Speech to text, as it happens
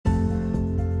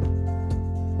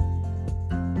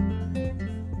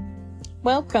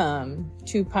Welcome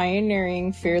to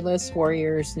Pioneering Fearless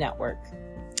Warriors Network.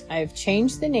 I have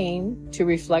changed the name to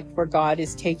reflect where God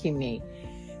is taking me,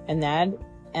 and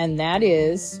that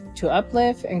is to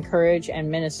uplift, encourage, and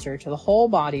minister to the whole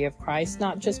body of Christ,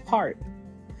 not just part.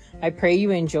 I pray you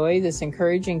enjoy this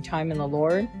encouraging time in the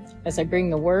Lord as I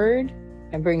bring the word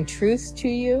and bring truth to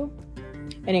you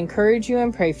and encourage you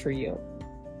and pray for you.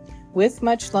 With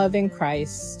much love in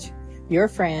Christ, your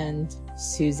friend,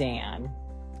 Suzanne.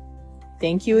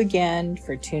 Thank you again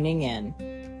for tuning in.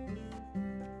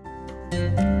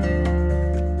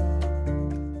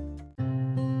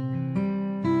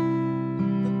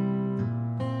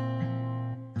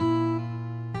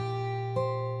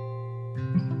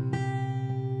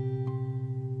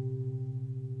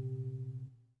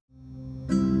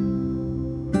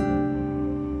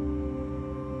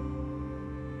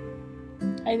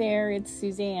 Hi there, it's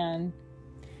Suzanne.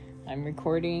 I'm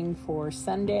recording for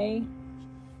Sunday.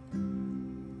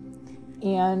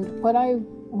 And what I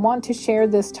want to share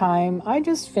this time, I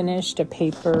just finished a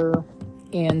paper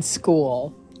in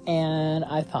school. And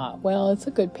I thought, well, it's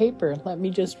a good paper. Let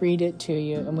me just read it to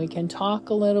you. And we can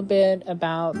talk a little bit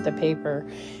about the paper.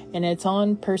 And it's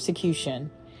on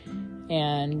persecution.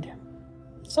 And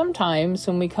sometimes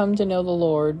when we come to know the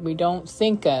Lord, we don't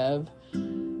think of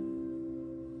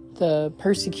the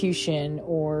persecution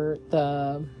or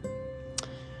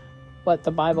what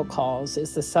the Bible calls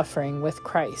is the suffering with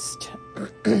Christ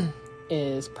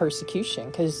is persecution.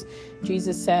 Because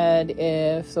Jesus said,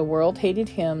 if the world hated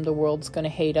him, the world's going to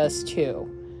hate us too.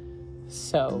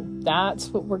 So that's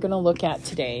what we're going to look at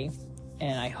today.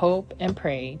 And I hope and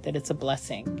pray that it's a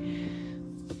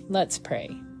blessing. Let's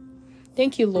pray.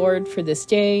 Thank you, Lord, for this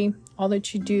day, all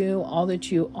that you do, all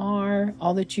that you are,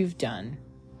 all that you've done.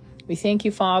 We thank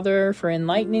you, Father, for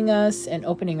enlightening us and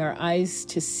opening our eyes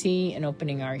to see and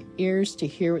opening our ears to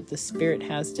hear what the Spirit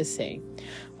has to say.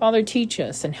 Father, teach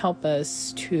us and help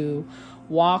us to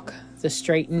walk the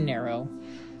straight and narrow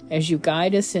as you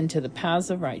guide us into the paths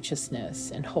of righteousness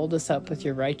and hold us up with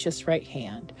your righteous right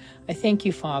hand. I thank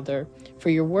you, Father, for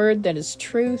your word that is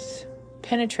truth.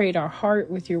 Penetrate our heart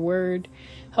with your word.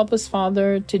 Help us,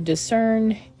 Father, to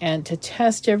discern and to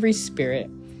test every spirit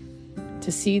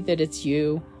to see that it's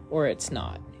you or it's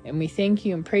not. And we thank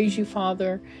you and praise you,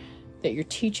 Father, that you're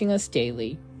teaching us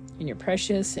daily. In your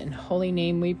precious and holy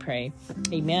name we pray.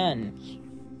 Amen.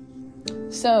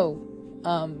 So,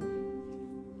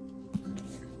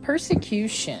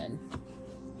 persecution,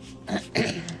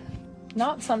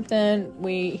 not something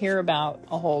we hear about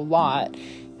a whole lot,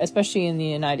 especially in the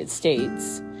United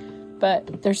States.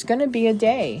 But there's going to be a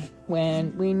day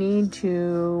when we need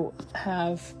to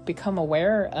have become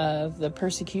aware of the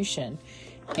persecution.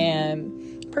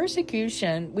 And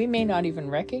persecution, we may not even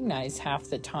recognize half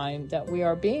the time that we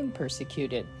are being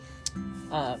persecuted.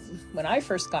 When I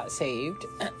first got saved,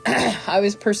 I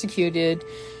was persecuted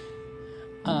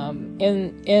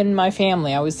in my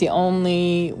family. I was the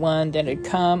only one that had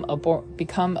become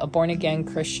a born-again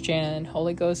Christian,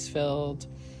 Holy Ghost filled,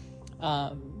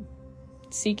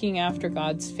 seeking after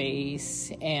God's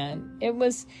face. And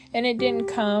it didn't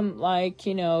come like,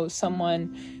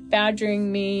 someone badgering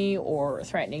me or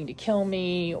threatening to kill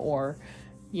me or,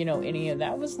 any of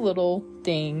that. It was little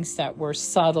things that were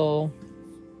subtle.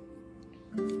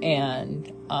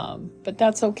 And, but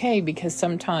that's okay, because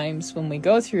sometimes when we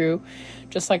go through,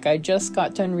 just like I just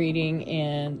got done reading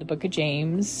in the book of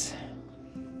James,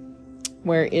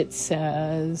 where it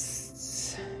says,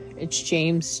 it's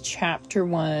James chapter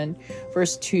 1,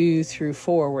 verse 2 through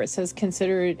 4, where it says,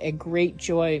 "Consider it a great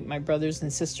joy, my brothers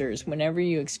and sisters, whenever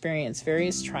you experience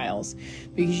various trials,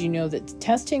 because you know that the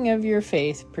testing of your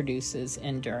faith produces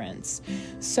endurance."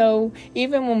 So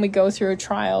even when we go through a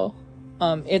trial,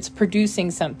 it's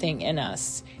producing something in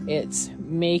us. It's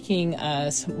making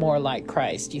us more like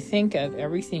Christ. You think of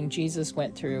everything Jesus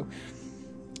went through,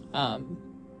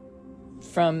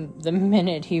 from the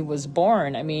minute he was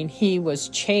born. I mean, he was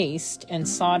chased and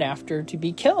sought after to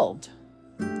be killed,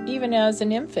 even as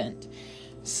an infant.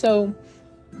 So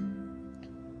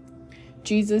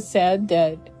Jesus said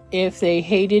that if they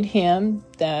hated him,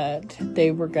 that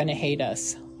they were going to hate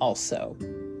us also.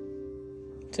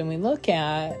 So when we look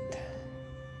at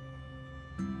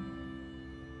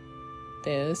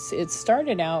this, it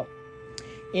started out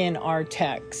in our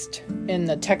text, in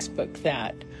the textbook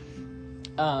that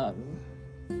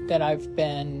I've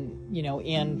been,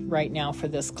 in right now for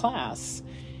this class.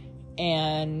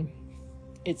 And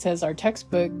it says our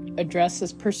textbook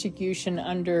addresses persecution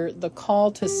under the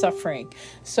call to suffering.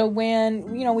 So when,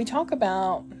 we talk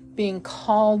about being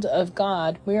called of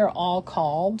God, we are all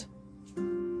called,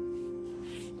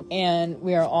 and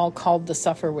we are all called to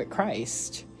suffer with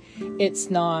Christ. It's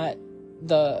not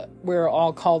we're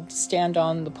all called to stand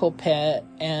on the pulpit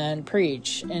and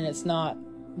preach, and it's not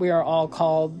we are all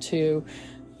called to,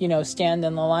 stand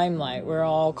in the limelight. We're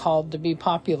all called to be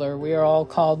popular. We are all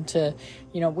called to,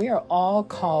 we are all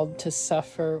called to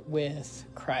suffer with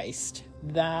Christ.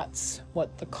 That's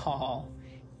what the call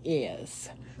is.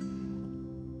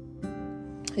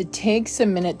 It takes a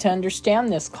minute to understand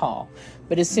this call,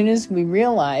 but as soon as we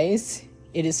realize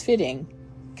it is fitting,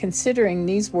 considering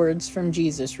these words from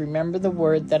Jesus, remember the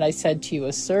word that I said to you,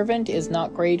 a servant is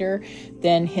not greater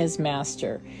than his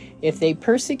master. If they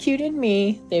persecuted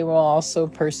me, they will also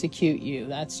persecute you.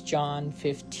 That's John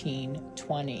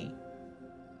 15:20.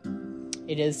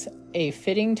 It is a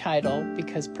fitting title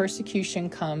because persecution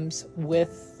comes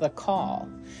with the call.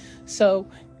 So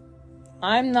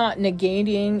I'm not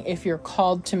negating if you're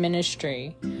called to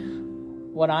ministry.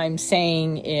 What I'm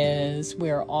saying is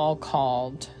we're all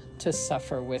called to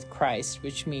suffer with Christ,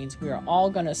 which means we are all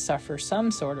going to suffer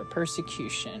some sort of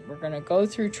persecution. We're going to go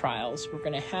through trials. We're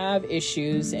going to have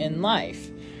issues in life,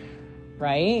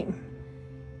 right?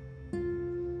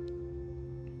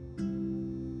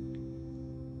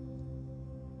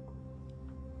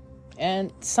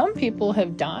 And some people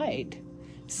have died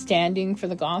standing for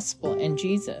the gospel and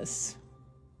Jesus.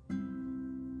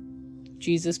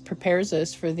 Jesus prepares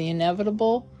us for the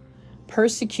inevitable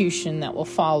persecution that will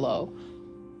follow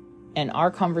and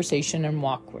our conversation and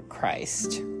walk with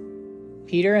Christ.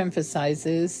 Peter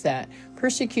emphasizes that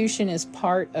persecution is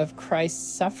part of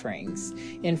Christ's sufferings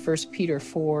in 1 Peter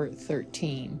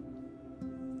 4:13.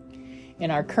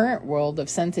 In our current world of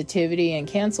sensitivity and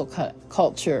cancel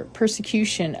culture,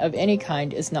 persecution of any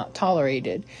kind is not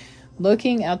tolerated.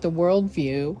 Looking at the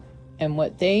worldview and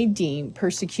what they deem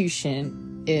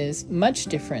persecution is much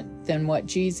different than what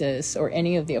Jesus or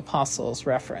any of the apostles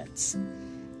reference.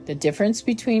 The difference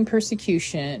between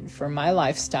persecution for my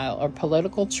lifestyle or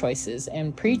political choices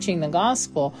and preaching the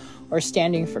gospel or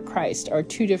standing for Christ are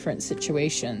two different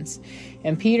situations,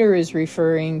 and Peter is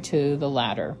referring to the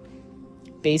latter.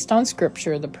 Based on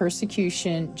Scripture, the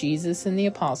persecution Jesus and the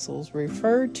apostles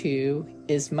refer to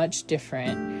is much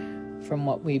different from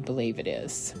what we believe it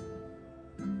is.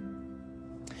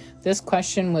 This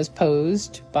question was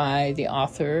posed by the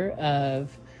author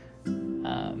of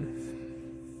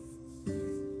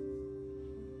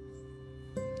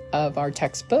our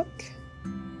textbook,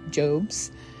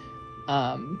 Job's.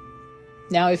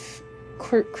 Now, if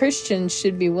Christians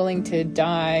should be willing to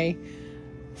die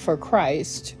for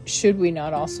Christ, should we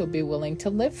not also be willing to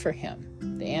live for him?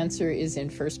 The answer is in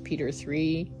 1 Peter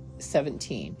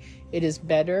 3:17. It is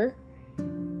better,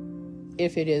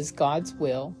 if it is God's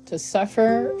will, to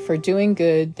suffer for doing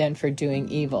good than for doing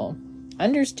evil.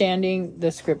 Understanding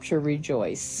the scripture,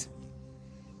 rejoice.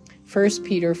 1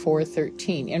 Peter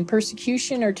 4:13. In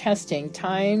persecution or testing,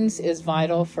 times is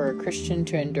vital for a Christian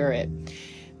to endure it.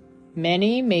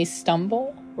 Many may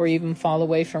stumble or even fall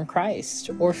away from Christ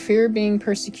or fear being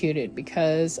persecuted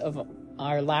because of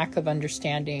our lack of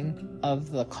understanding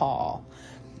of the call.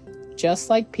 Just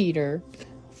like Peter,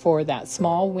 for that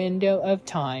small window of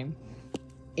time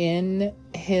in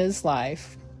his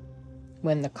life,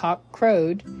 when the cock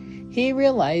crowed, he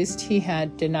realized he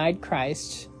had denied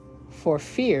Christ for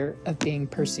fear of being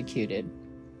persecuted.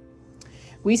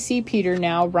 We see Peter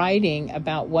now writing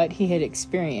about what he had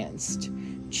experienced.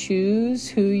 Choose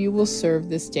who you will serve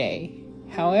this day.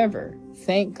 However,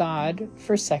 thank God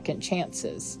for second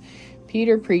chances.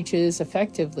 Peter preaches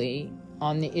effectively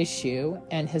on the issue,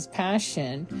 and his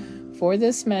passion for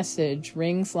this message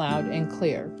rings loud and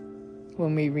clear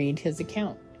when we read his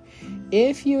account.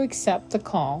 If you accept the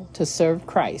call to serve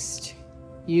Christ,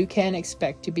 you can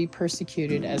expect to be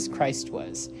persecuted as Christ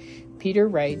was. Peter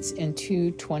writes in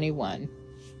 2:21,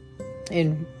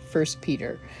 in 1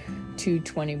 Peter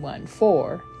 2:21,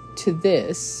 for to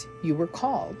this you were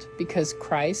called, because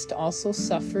Christ also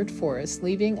suffered for us,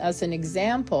 leaving us an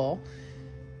example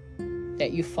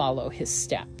that you follow his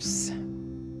steps.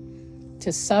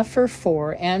 To suffer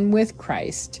for and with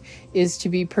Christ is to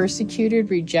be persecuted,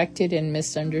 rejected, and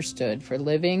misunderstood for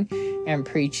living and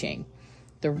preaching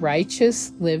the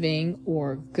righteous living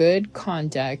or good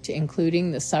conduct,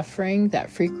 including the suffering that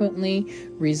frequently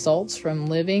results from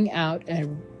living out a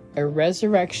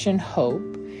resurrection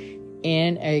hope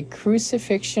in a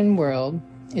crucifixion world,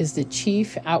 is the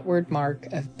chief outward mark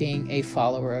of being a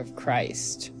follower of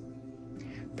Christ.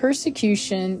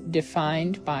 Persecution,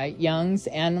 defined by Young's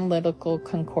Analytical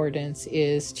Concordance,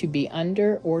 is to be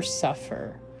under or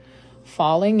suffer,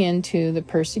 falling into the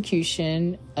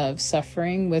persecution of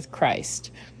suffering with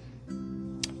Christ.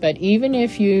 But even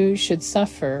if you should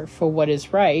suffer for what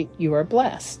is right, you are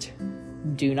blessed.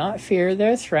 Do not fear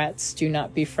their threats. Do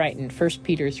not be frightened. 1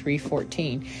 Peter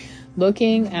 3:14.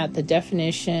 Looking at the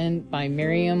definition by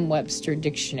Merriam-Webster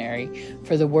Dictionary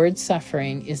for the word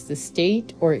suffering is the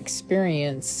state or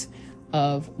experience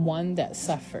of one that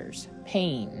suffers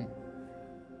pain.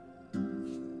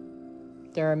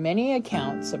 There are many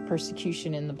accounts of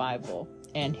persecution in the Bible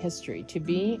and history. To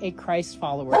be a Christ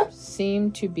follower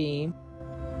seemed to be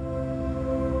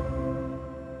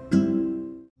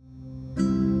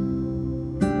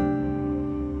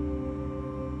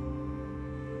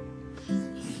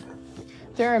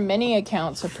There are many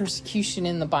accounts of persecution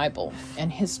in the Bible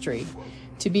and history.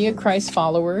 To be a Christ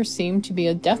follower seemed to be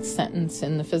a death sentence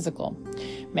in the physical.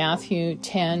 Matthew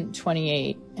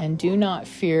 10:28, and do not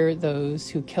fear those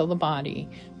who kill the body,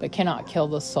 but cannot kill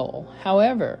the soul.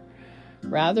 However,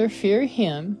 rather fear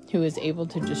him who is able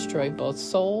to destroy both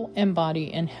soul and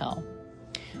body in hell.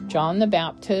 John the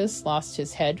Baptist lost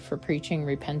his head for preaching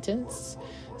repentance.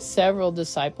 Several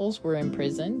disciples were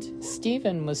imprisoned.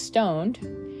 Stephen was stoned.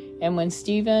 And when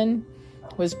Stephen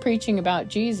was preaching about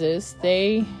Jesus,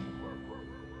 they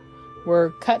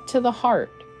were cut to the heart.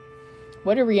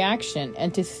 What a reaction.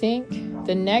 And to think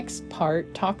the next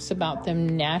part talks about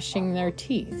them gnashing their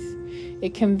teeth.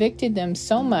 It convicted them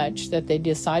so much that they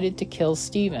decided to kill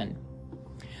Stephen.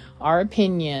 Our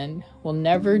opinion will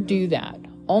never do that.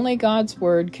 Only God's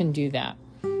word can do that.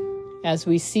 As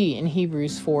we see in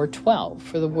Hebrews 4:12,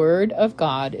 for the word of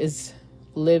God is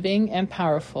living and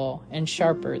powerful and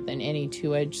sharper than any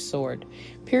two-edged sword,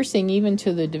 piercing even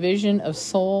to the division of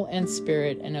soul and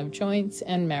spirit and of joints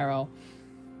and marrow,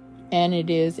 and it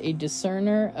is a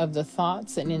discerner of the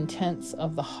thoughts and intents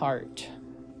of the heart.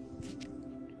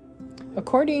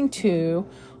 According to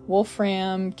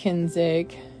Wolfram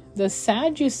Kinzig, the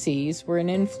Sadducees were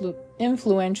an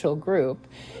influential group,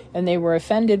 and they were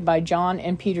offended by John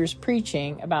and Peter's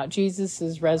preaching about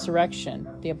Jesus' resurrection.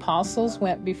 The apostles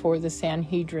went before the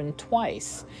Sanhedrin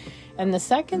twice, and the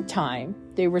second time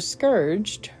they were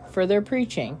scourged for their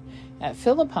preaching. At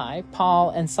Philippi, Paul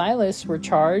and Silas were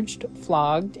charged,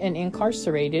 flogged, and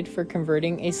incarcerated for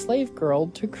converting a slave girl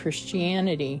to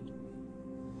Christianity.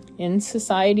 In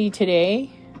society today,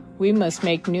 we must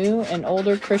make new and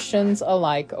older Christians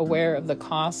alike aware of the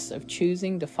costs of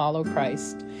choosing to follow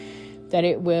Christ, that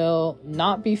it will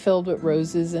not be filled with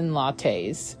roses and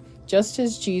lattes. Just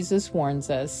as Jesus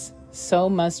warns us, so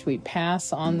must we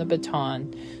pass on the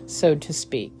baton, so to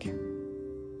speak.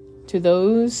 To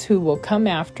those who will come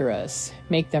after us,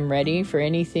 make them ready for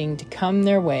anything to come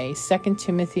their way. 2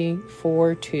 Timothy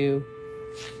 4:2.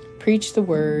 Preach the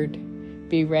word.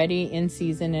 Be ready in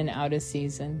season and out of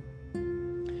season.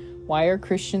 Why are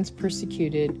Christians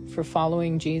persecuted for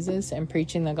following Jesus and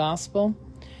preaching the gospel?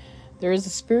 There is a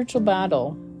spiritual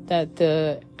battle that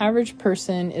the average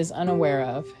person is unaware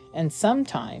of, and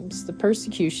sometimes the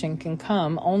persecution can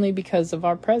come only because of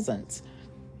our presence.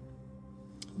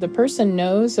 The person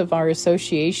knows of our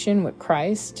association with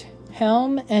Christ.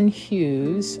 Helm and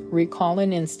Hughes recall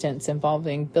an instance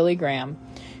involving Billy Graham,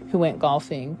 who went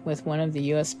golfing with one of the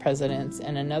U.S. presidents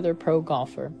and another pro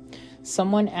golfer.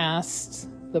 Someone asked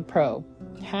the pro,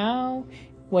 "How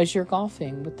was your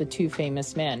golfing with the two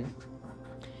famous men?"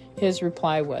 His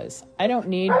reply was, "I don't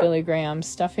need Billy Graham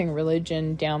stuffing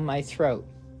religion down my throat."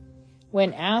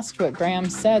 When asked what Graham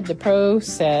said, the pro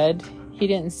said he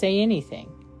didn't say anything.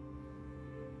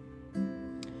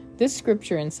 This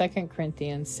scripture in 2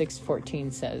 Corinthians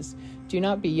 6:14 says, "Do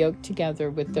not be yoked together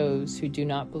with those who do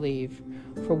not believe.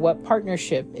 For what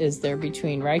partnership is there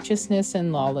between righteousness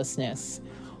and lawlessness?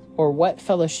 Or what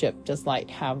fellowship does light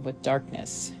have with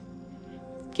darkness?"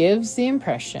 Gives the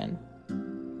impression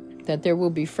that there will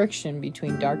be friction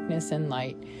between darkness and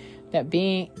light. That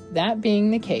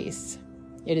being the case,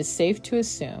 it is safe to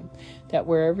assume that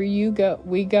wherever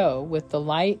we go with the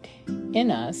light in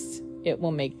us, it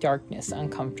will make darkness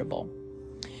uncomfortable.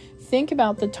 Think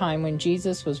about the time when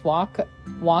Jesus was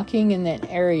walking in an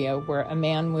area where a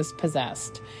man was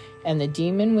possessed, and the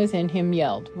demon within him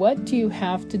yelled, "What do you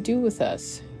have to do with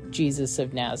us, Jesus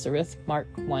of Nazareth?" Mark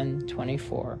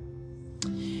 1:24.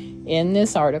 In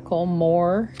this article,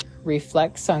 Moore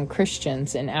reflects on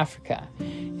Christians in Africa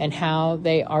and how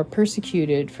they are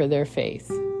persecuted for their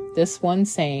faith. This one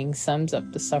saying sums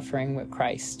up the suffering with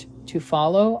Christ. To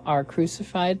follow our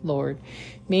crucified Lord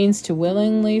means to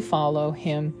willingly follow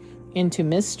him into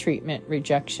mistreatment,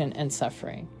 rejection, and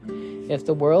suffering. If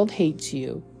the world hates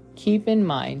you, keep in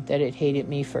mind that it hated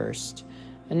me first.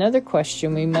 Another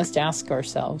question we must ask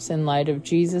ourselves in light of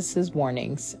Jesus'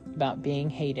 warnings about being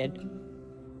hated: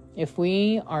 if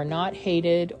we are not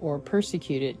hated or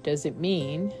persecuted, does it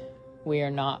mean we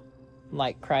are not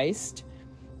like Christ?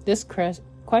 This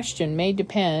question may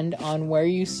depend on where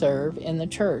you serve in the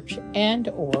church and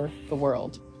or the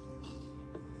world.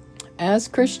 As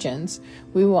Christians,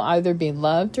 we will either be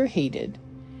loved or hated.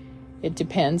 It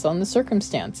depends on the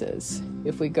circumstances.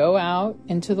 If we go out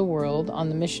into the world on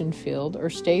the mission field or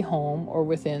stay home or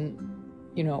within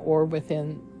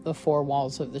the four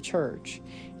walls of the church.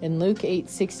 In Luke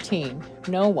 8:16,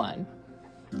 no one,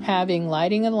 having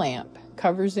lighting a lamp,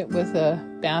 covers it with a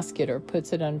basket or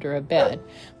puts it under a bed,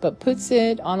 but puts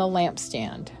it on a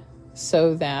lampstand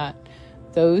so that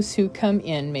those who come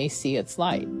in may see its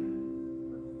light.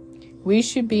 We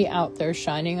should be out there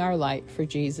shining our light for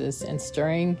Jesus and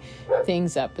stirring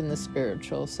things up in the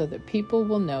spiritual so that people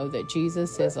will know that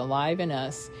Jesus is alive in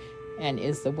us and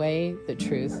is the way, the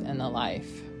truth, and the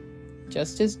life.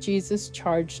 Just as Jesus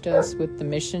charged us with the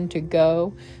mission to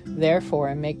go, therefore,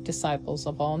 and make disciples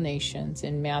of all nations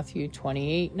in Matthew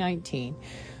 28:19,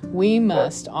 we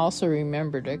must also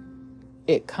remember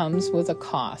it comes with a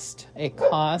cost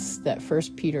that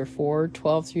 1 Peter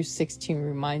 4:12-16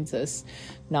 reminds us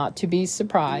not to be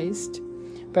surprised,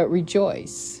 but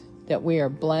rejoice that we are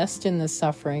blessed in the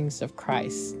sufferings of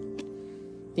Christ.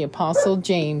 The Apostle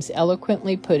James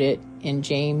eloquently put it in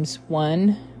James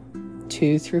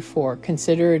 1:2-4.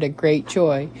 Consider it a great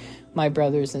joy, my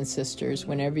brothers and sisters,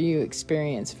 whenever you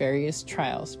experience various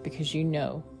trials, because you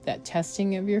know that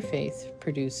testing of your faith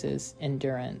produces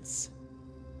endurance.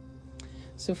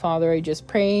 So, Father, I just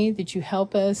pray that you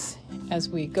help us as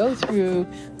we go through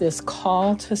this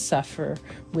call to suffer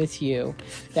with you,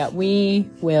 that we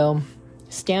will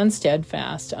stand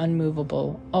steadfast,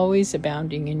 unmovable, always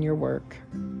abounding in your work.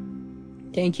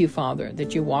 Thank you, Father,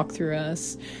 that you walk through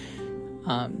us,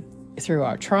 through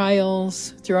our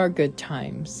trials, through our good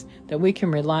times, that we can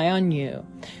rely on you,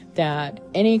 that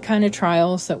any kind of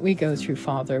trials that we go through,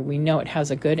 Father, we know it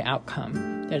has a good outcome,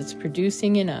 that it's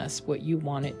producing in us what you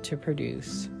want it to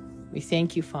produce. We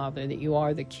thank you, Father, that you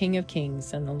are the King of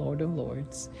Kings and the Lord of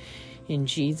Lords. In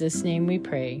Jesus' name we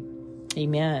pray.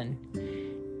 Amen.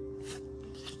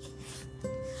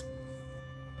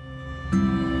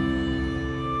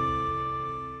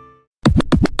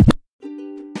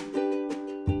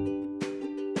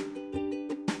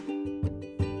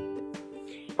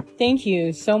 Thank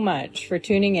you so much for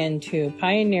tuning in to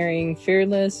Pioneering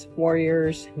Fearless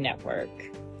Warriors Network.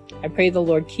 I pray the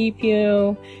Lord keep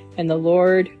you and the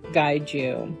Lord guide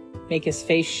you. Make his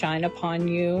face shine upon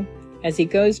you as he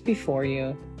goes before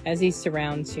you, as he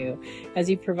surrounds you, as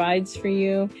he provides for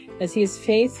you, as he is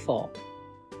faithful.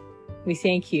 We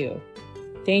thank you.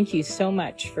 Thank you so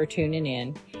much for tuning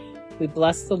in. We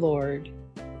bless the Lord.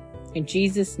 In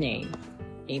Jesus' name,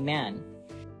 amen.